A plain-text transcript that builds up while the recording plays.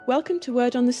Welcome to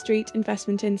Word on the Street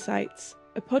Investment Insights,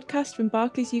 a podcast from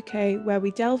Barclays UK where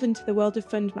we delve into the world of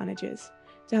fund managers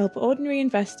to help ordinary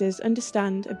investors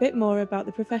understand a bit more about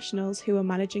the professionals who are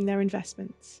managing their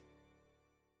investments.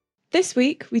 This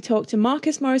week, we talk to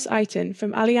Marcus Morris-Eiton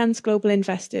from Allianz Global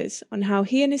Investors on how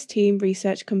he and his team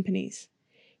research companies.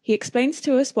 He explains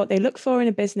to us what they look for in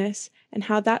a business and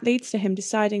how that leads to him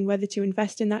deciding whether to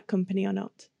invest in that company or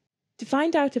not. To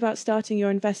find out about starting your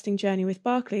investing journey with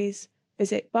Barclays,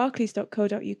 visit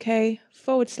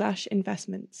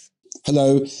barclays.co.uk/investments.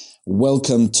 Hello,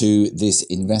 welcome to this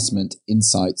investment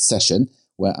insight session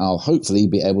where I'll hopefully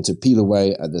be able to peel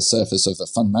away at the surface of the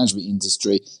fund management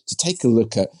industry to take a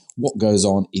look at what goes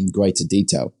on in greater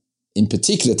detail. In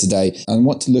particular today, I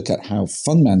want to look at how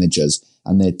fund managers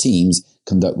and their teams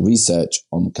conduct research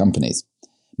on companies.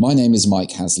 My name is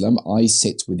Mike Haslam. I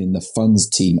sit within the funds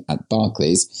team at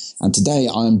Barclays, and today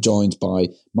I am joined by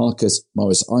Marcus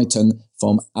Morris-Eiton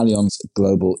from Allianz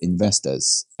Global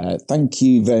Investors. Thank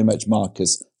you very much,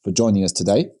 Marcus, for joining us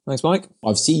today. Thanks, Mike.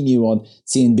 I've seen you on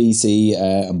CNBC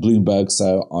and Bloomberg,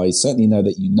 so I certainly know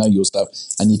that you know your stuff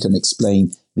and you can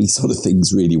explain these sort of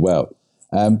things really well.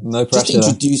 No pressure.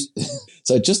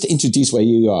 Just to introduce where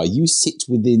you are, you sit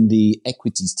within the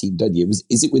equities team, don't you?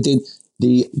 Is it within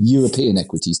the European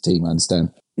equities team, I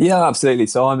understand? Yeah, absolutely.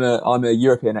 So I'm a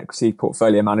European equity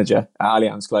portfolio manager at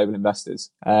Allianz Global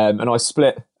Investors, and I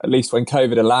split, at least when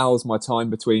COVID allows, my time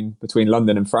between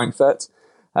London and Frankfurt.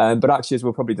 But actually, as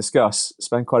we'll probably discuss,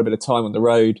 spend quite a bit of time on the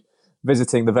road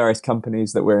visiting the various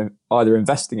companies that we're either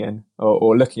investing in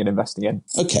or looking at investing in.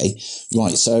 Okay,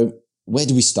 right. So where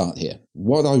do we start here?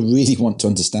 What I really want to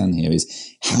understand here is,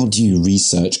 how do you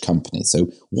research companies?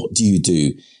 So what do you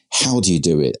do? How do you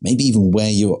do it? Maybe even where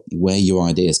your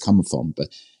ideas come from. But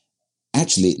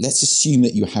actually, let's assume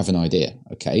that you have an idea,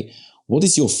 okay? What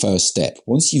is your first step?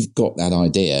 Once you've got that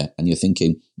idea and you're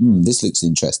thinking, this looks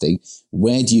interesting,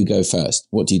 where do you go first?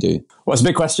 What do you do? Well, it's a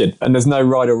big question, and there's no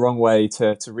right or wrong way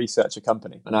to research a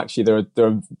company. And actually, there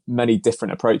are many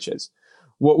different approaches.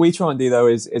 What we try and do, though,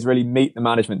 is really meet the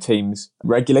management teams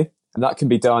regularly. And that can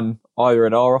be done either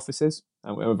at our offices,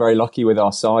 and we're very lucky with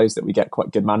our size that we get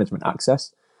quite good management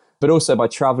access, but also by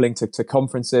traveling to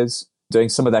conferences, doing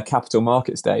some of their capital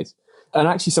markets days. And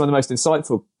actually, some of the most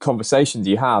insightful conversations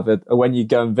you have are when you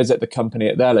go and visit the company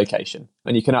at their location,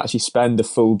 and you can actually spend a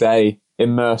full day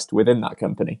immersed within that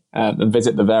company and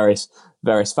visit the various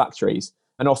factories,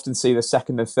 and often see the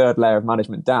second and third layer of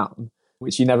management down,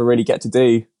 which you never really get to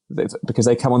do because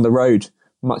they come on the road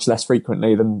much less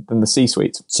frequently than the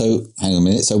C-suite. So hang on a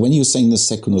minute. So when you're saying the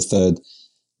second or third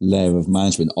layer of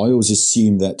management, I always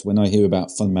assume that when I hear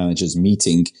about fund managers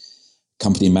meeting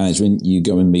company management, you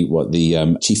go and meet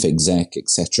the chief exec,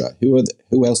 etc. Who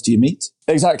else do you meet?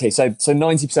 Exactly. So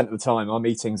 90% of the time, our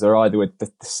meetings are either with the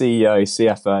CEO,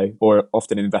 CFO, or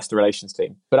often an investor relations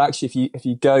team. But actually, if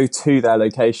you go to their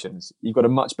locations, you've got a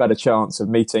much better chance of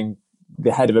meeting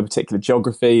the head of a particular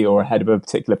geography or a head of a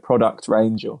particular product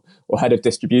range or head of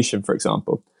distribution, for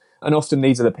example. And often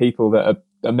these are the people that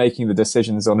are making the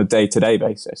decisions on a day-to-day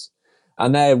basis.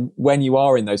 And when you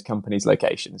are in those companies'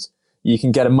 locations, you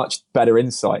can get a much better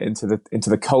insight into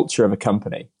the culture of a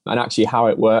company and actually how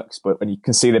it works. But when you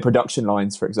can see the production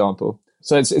lines, for example.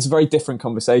 So it's a very different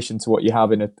conversation to what you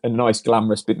have in a nice,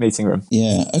 glamorous meeting room.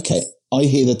 Yeah, okay. I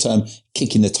hear the term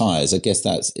kicking the tires. I guess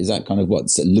is that kind of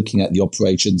what's looking at the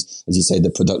operations, as you say, the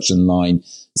production line,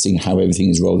 seeing how everything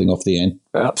is rolling off the end?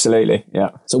 Absolutely, yeah.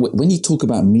 So when you talk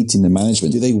about meeting the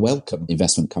management, do they welcome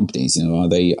investment companies?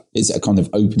 Is it a kind of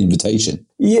open invitation?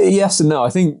 Yeah, yes and no. I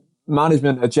think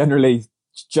management are generally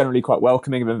quite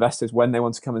welcoming of investors when they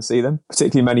want to come and see them.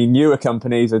 Particularly many newer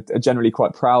companies are generally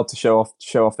quite proud to show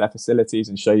off their facilities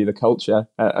and show you the culture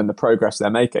and the progress they're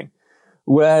making.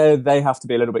 Where they have to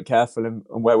be a little bit careful, and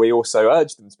where we also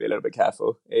urge them to be a little bit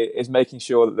careful, is making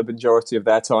sure that the majority of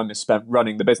their time is spent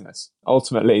running the business.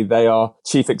 Ultimately, they are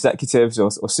chief executives or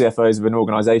CFOs of an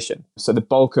organization. So the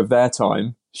bulk of their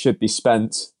time should be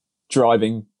spent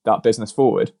driving that business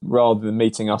forward rather than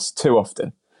meeting us too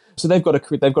often. So they've got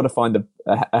to find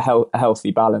a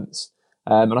healthy balance.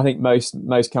 And I think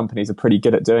most companies are pretty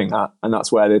good at doing that. And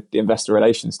that's where the investor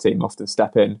relations team often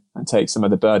step in and take some of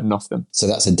the burden off them. So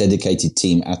that's a dedicated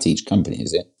team at each company,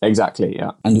 is it? Exactly,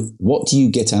 yeah. And what do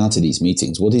you get out of these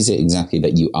meetings? What is it exactly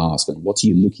that you ask? And what are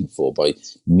you looking for by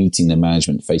meeting the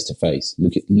management face to face,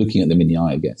 looking at them in the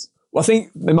eye, I guess? Well, I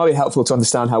think it might be helpful to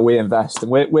understand how we invest.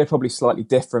 And we're probably slightly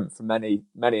different from many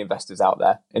investors out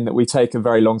there in that we take a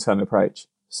very long-term approach.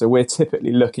 So we're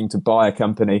typically looking to buy a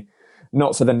company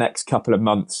not for the next couple of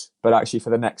months, but actually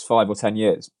for the next 5 or 10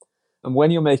 years. And when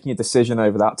you're making a decision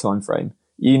over that time frame,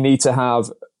 you need to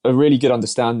have a really good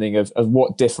understanding of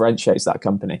what differentiates that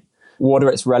company. What are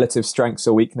its relative strengths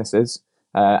or weaknesses?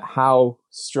 How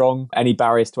strong any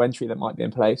barriers to entry that might be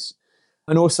in place?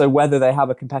 And also whether they have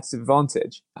a competitive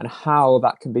advantage and how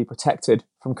that can be protected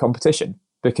from competition.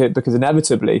 Because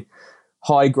inevitably,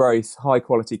 high growth, high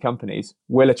quality companies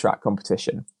will attract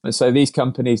competition. And so these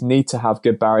companies need to have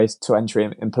good barriers to entry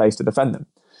in place to defend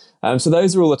them. So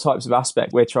those are all the types of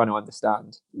aspects we're trying to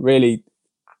understand. Really,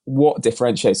 what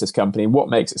differentiates this company, what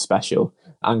makes it special,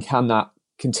 and can that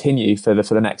continue for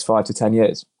the next 5 to 10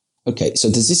 years? Okay,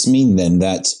 so does this mean then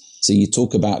that, so you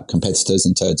talk about competitors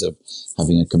in terms of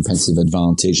having a competitive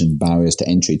advantage and barriers to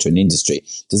entry to an industry.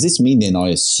 Does this mean then, I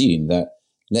assume, that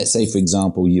let's say, for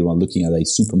example, you are looking at a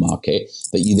supermarket,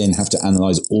 that you then have to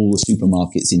analyze all the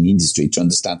supermarkets in the industry to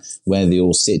understand where they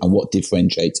all sit and what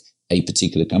differentiates a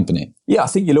particular company? Yeah, I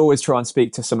think you'll always try and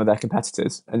speak to some of their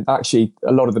competitors. And actually,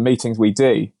 a lot of the meetings we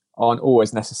do aren't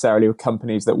always necessarily with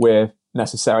companies that we're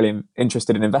necessarily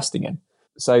interested in investing in.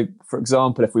 So, for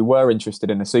example, if we were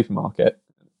interested in a supermarket,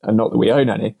 and not that we own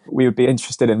any, we would be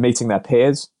interested in meeting their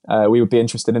peers. We would be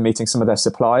interested in meeting some of their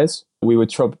suppliers. We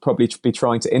would probably be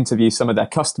trying to interview some of their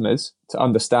customers to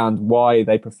understand why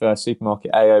they prefer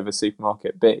supermarket A over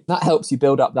supermarket B. That helps you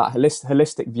build up that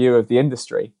holistic view of the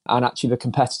industry and actually the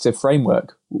competitive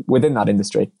framework within that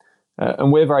industry.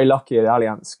 And we're very lucky at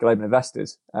Allianz Global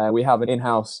Investors. We have an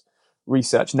in-house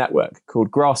research network called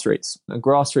Grassroots. And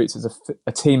Grassroots is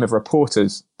a team of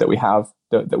reporters that we have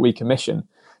that we commission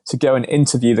to go and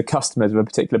interview the customers of a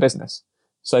particular business.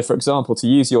 So, for example, to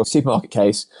use your supermarket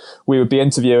case, we would be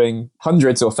interviewing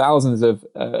hundreds or thousands of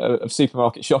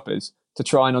supermarket shoppers to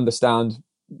try and understand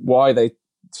why they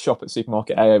shop at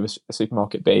supermarket A over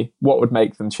supermarket B, what would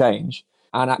make them change,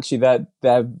 and actually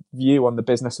their view on the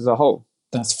business as a whole.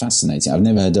 That's fascinating. I've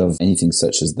never heard of anything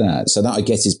such as that. So that, I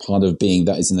guess, is part of being,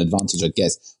 that is an advantage, I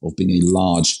guess, of being a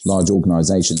large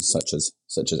organization such as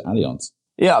Allianz.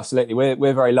 Yeah, absolutely.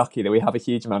 We're very lucky that we have a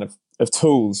huge amount of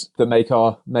tools that make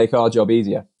our job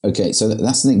easier. Okay, so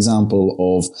that's an example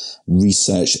of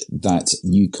research that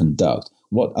you conduct.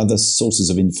 What other sources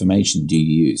of information do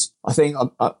you use? I think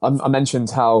I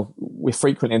mentioned how we're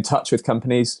frequently in touch with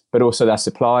companies, but also their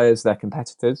suppliers, their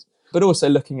competitors, but also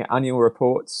looking at annual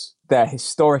reports, their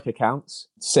historic accounts,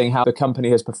 seeing how the company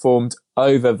has performed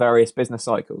over various business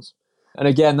cycles. And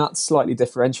again, that slightly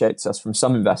differentiates us from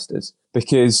some investors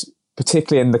because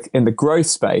particularly in the growth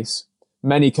space,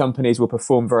 many companies will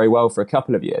perform very well for a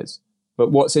couple of years.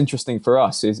 But what's interesting for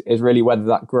us is really whether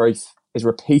that growth is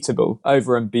repeatable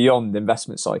over and beyond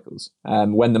investment cycles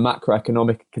when the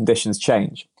macroeconomic conditions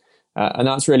change. And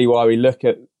that's really why we look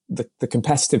at the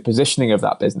competitive positioning of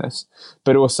that business,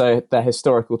 but also their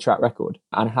historical track record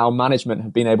and how management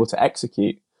have been able to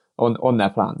execute on their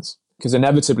plans. Because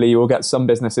inevitably you will get some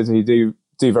businesses who do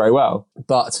very well,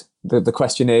 but the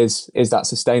question is that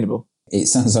sustainable? It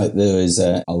sounds like there is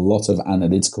a lot of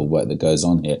analytical work that goes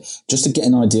on here. Just to get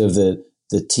an idea of the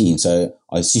team. So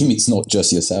I assume it's not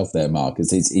just yourself there, Mark.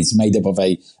 It's made up of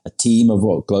a team of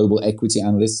global equity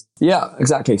analysts? Yeah,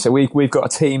 exactly. So we've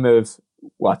got a team of,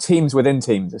 teams within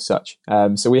teams as such.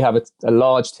 So we have a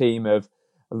large team of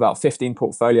about 15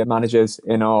 portfolio managers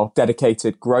in our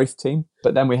dedicated growth team.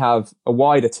 But then we have a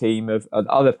wider team of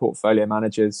other portfolio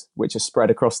managers, which are spread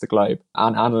across the globe,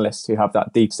 and analysts who have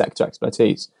that deep sector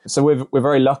expertise. So we're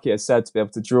very lucky, as said, to be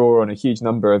able to draw on a huge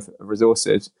number of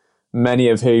resources, many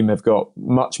of whom have got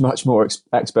much, much more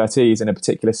expertise in a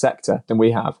particular sector than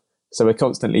we have. So we're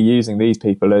constantly using these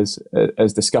people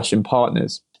as discussion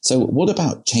partners. So what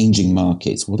about changing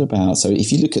markets? So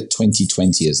if you look at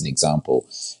 2020 as an example,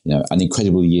 an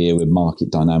incredible year where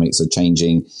market dynamics are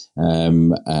changing,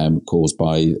 caused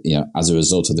by, as a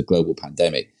result of the global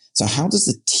pandemic. So how does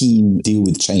the team deal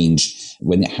with change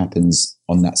when it happens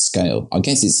on that scale? I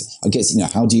guess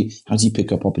how do you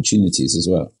pick up opportunities as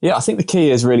well? Yeah, I think the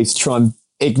key is really to try and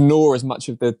ignore as much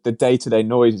of the day-to-day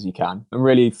noise as you can and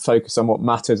really focus on what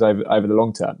matters over the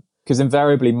long term. Because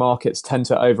invariably markets tend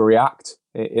to overreact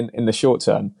in the short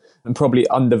term and probably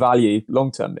undervalue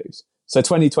long-term moves. So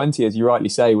 2020, as you rightly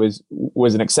say, was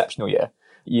an exceptional year.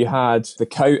 You had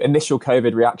the initial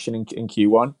COVID reaction in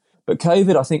Q1, but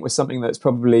COVID, I think, was something that's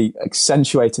probably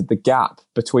accentuated the gap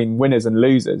between winners and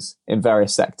losers in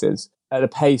various sectors at a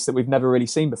pace that we've never really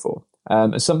seen before.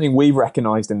 And something we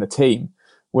recognized in the team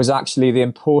was actually the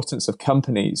importance of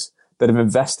companies that have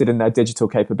invested in their digital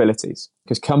capabilities,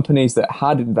 because companies that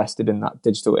had invested in that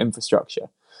digital infrastructure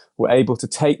were able to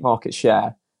take market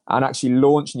share and actually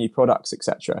launch new products,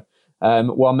 etc.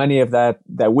 While many of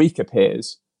their weaker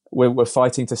peers were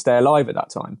fighting to stay alive at that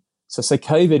time. So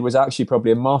COVID was actually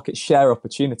probably a market share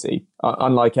opportunity,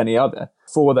 unlike any other,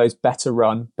 for those better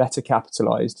run, better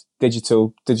capitalized,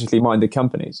 digitally minded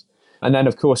companies. And then,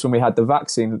 of course, when we had the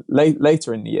vaccine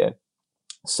later in the year,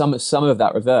 some of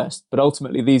that reversed. But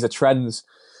ultimately, these are trends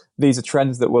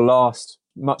that will last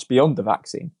much beyond the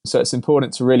vaccine. So it's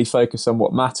important to really focus on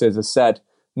what matters, as said,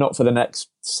 not for the next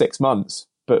 6 months,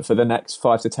 but for the next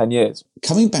 5 to 10 years.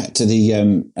 Coming back to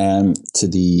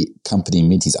the company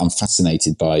meetings, I'm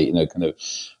fascinated by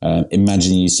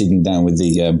imagining you sitting down with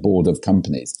the board of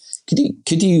companies.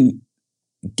 Could you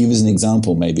give us an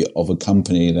example maybe of a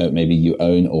company that maybe you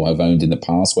own or have owned in the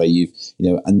past where you've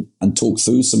and talk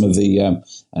through some of the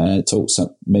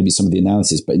some of the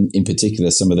analysis, but in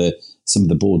particular some of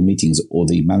the board meetings or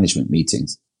the management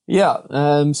meetings? Yeah,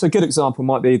 so a good example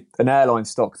might be an airline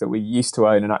stock that we used to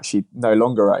own and actually no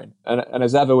longer own. And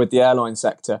as ever with the airline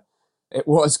sector, it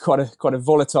was quite a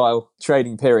volatile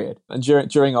trading period. And during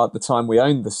the time we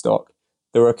owned the stock,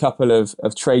 there were a couple of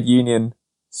trade union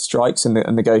strikes and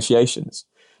negotiations.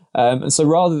 And so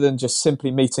rather than just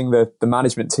simply meeting the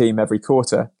management team every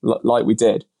quarter like we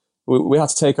did, we had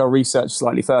to take our research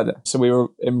slightly further. So we were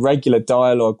in regular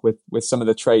dialogue with some of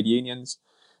the trade unions,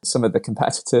 some of the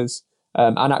competitors,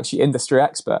 and actually industry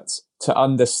experts to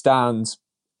understand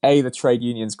A, the trade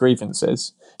unions'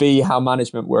 grievances, B, how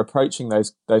management were approaching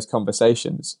those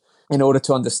conversations in order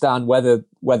to understand whether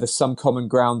some common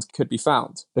ground could be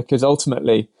found. Because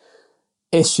ultimately,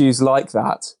 issues like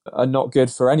that are not good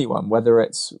for anyone, whether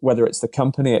it's the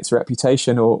company, its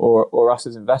reputation, or us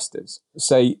as investors.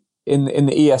 So in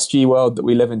the ESG world that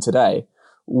we live in today,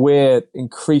 we're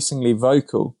increasingly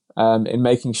vocal in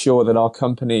making sure that our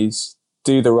companies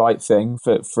do the right thing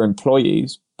for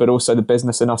employees, but also the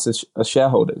business and us as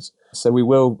shareholders. So we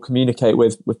will communicate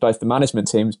with both the management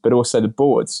teams, but also the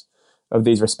boards of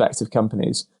these respective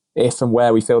companies, if and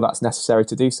where we feel that's necessary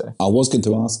to do so. I was going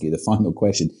to ask you the final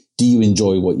question: do you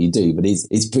enjoy what you do? But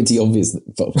it's pretty obvious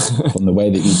from the way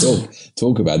that you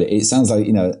talk about it. It sounds like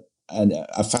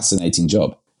a fascinating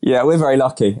job. Yeah, we're very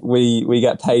lucky. We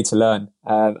get paid to learn,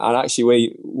 and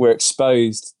actually we're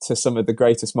exposed to some of the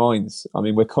greatest minds. I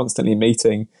mean, we're constantly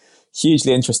meeting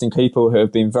hugely interesting people who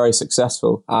have been very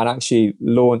successful and actually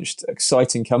launched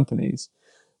exciting companies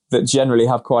that generally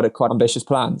have quite ambitious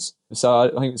plans. So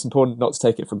I think it's important not to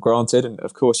take it for granted. And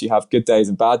of course, you have good days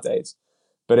and bad days,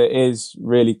 but it is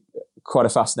really quite a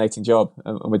fascinating job,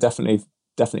 and we're definitely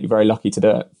very lucky to do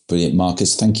it. Brilliant,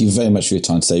 Marcus. Thank you very much for your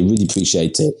time today. Really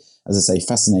appreciate it. As I say,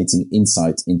 fascinating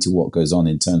insight into what goes on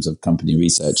in terms of company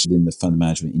research in the fund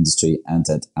management industry and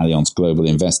at Allianz Global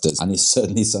Investors. And it's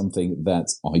certainly something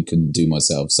that I couldn't do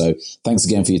myself. So thanks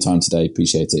again for your time today.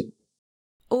 Appreciate it.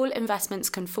 All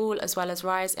investments can fall as well as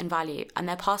rise in value, and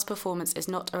their past performance is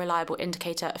not a reliable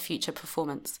indicator of future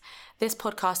performance. This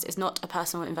podcast is not a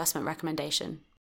personal investment recommendation.